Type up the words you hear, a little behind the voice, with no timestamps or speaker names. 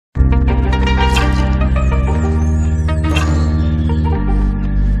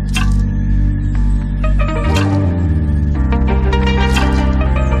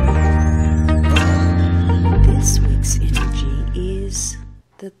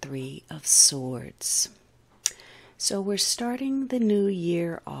Three of Swords. So we're starting the new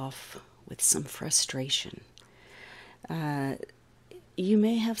year off with some frustration. You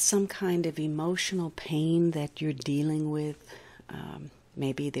may have some kind of emotional pain that you're dealing with.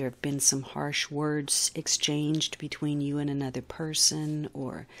 Maybe there have been some harsh words exchanged between you and another person,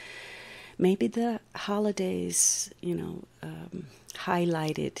 or maybe the holidays,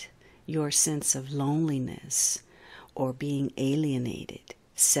 highlighted your sense of loneliness or being alienated,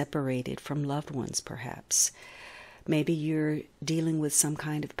 separated from loved ones perhaps. Maybe you're dealing with some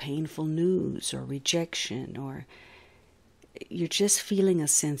kind of painful news or rejection, or you're just feeling a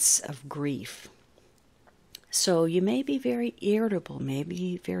sense of grief. So you may be very irritable,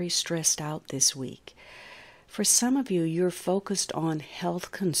 maybe very stressed out this week. For some of you, you're focused on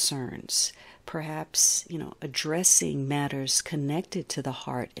health concerns, perhaps, addressing matters connected to the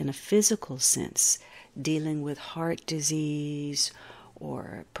heart in a physical sense, dealing with heart disease,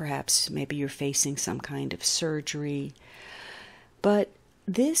 or perhaps maybe you're facing some kind of surgery. But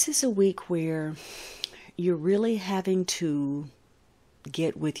this is a week where you're really having to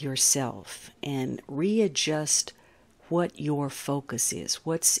get with yourself and readjust what your focus is,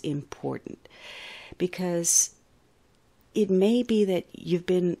 what's important. Because it may be that you've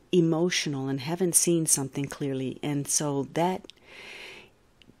been emotional and haven't seen something clearly, and so that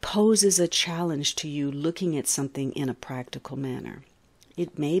poses a challenge to you looking at something in a practical manner.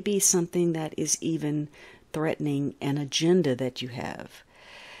 It may be something that is even threatening an agenda that you have.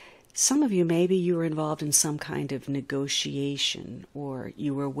 Some of you, maybe you were involved in some kind of negotiation, or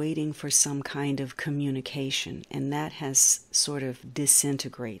you were waiting for some kind of communication, and that has sort of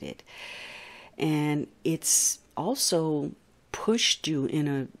disintegrated. And it's also pushed you in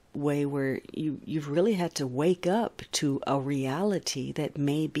a way where you've really had to wake up to a reality that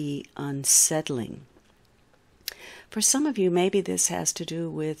may be unsettling. For some of you, maybe this has to do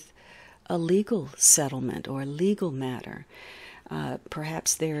with a legal settlement or a legal matter.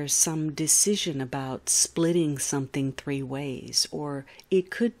 Perhaps there's some decision about splitting something 3 ways, or it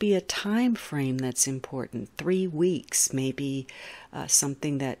could be a time frame that's important. 3 weeks, maybe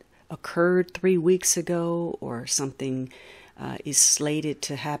something that occurred 3 weeks ago, or something is slated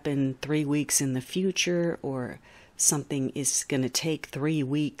to happen 3 weeks in the future, or something is going to take 3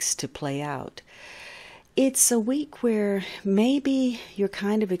 weeks to play out. It's a week where maybe you're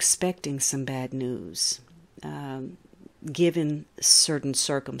kind of expecting some bad news, given certain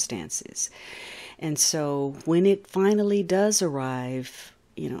circumstances. And so when it finally does arrive,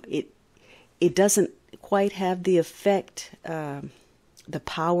 it doesn't quite have the effect, the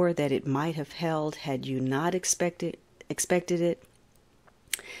power that it might have held had you not expected it.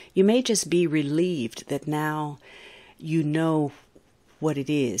 You may just be relieved that now you know what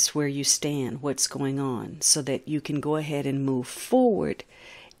it is, where you stand, what's going on, so that you can go ahead and move forward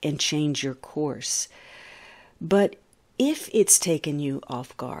and change your course. But if it's taken you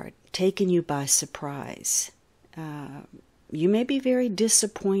off guard, taken you by surprise, you may be very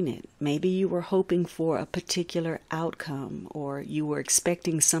disappointed. Maybe you were hoping for a particular outcome, or you were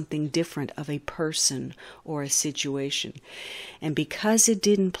expecting something different of a person or a situation. And because it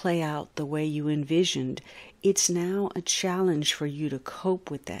didn't play out the way you envisioned, it's now a challenge for you to cope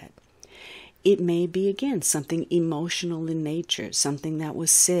with that. It may be, again, something emotional in nature, something that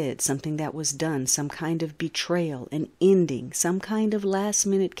was said, something that was done, some kind of betrayal, an ending, some kind of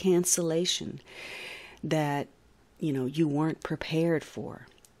last-minute cancellation that, you weren't prepared for.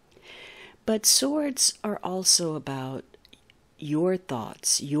 But swords are also about your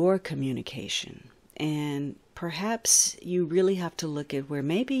thoughts, your communication. And perhaps you really have to look at where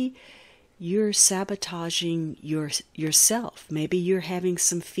maybe you're sabotaging yourself. Maybe you're having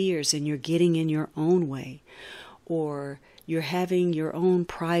some fears and you're getting in your own way. Or you're having your own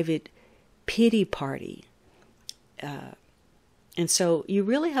private pity party. And so you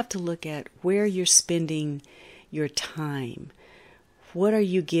really have to look at where you're spending your time. What are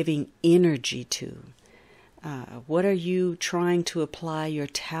you giving energy to? What are you trying to apply your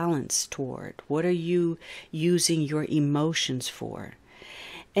talents toward? What are you using your emotions for?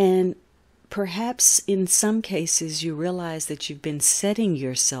 And perhaps in some cases you realize that you've been setting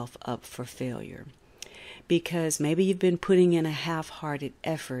yourself up for failure, because maybe you've been putting in a half-hearted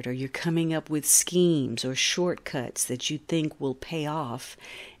effort, or you're coming up with schemes or shortcuts that you think will pay off,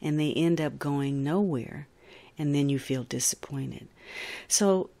 and they end up going nowhere, and then you feel disappointed.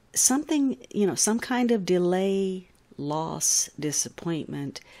 So something, some kind of delay, loss,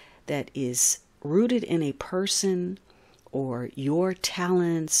 disappointment that is rooted in a person or your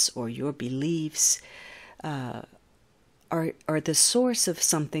talents or your beliefs are the source of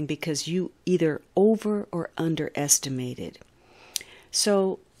something, because you either over or underestimated.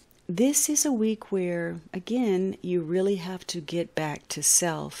 So this is a week where, again, you really have to get back to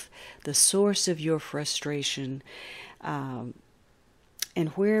self, the source of your frustration, and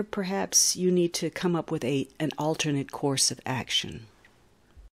where perhaps you need to come up with an alternate course of action.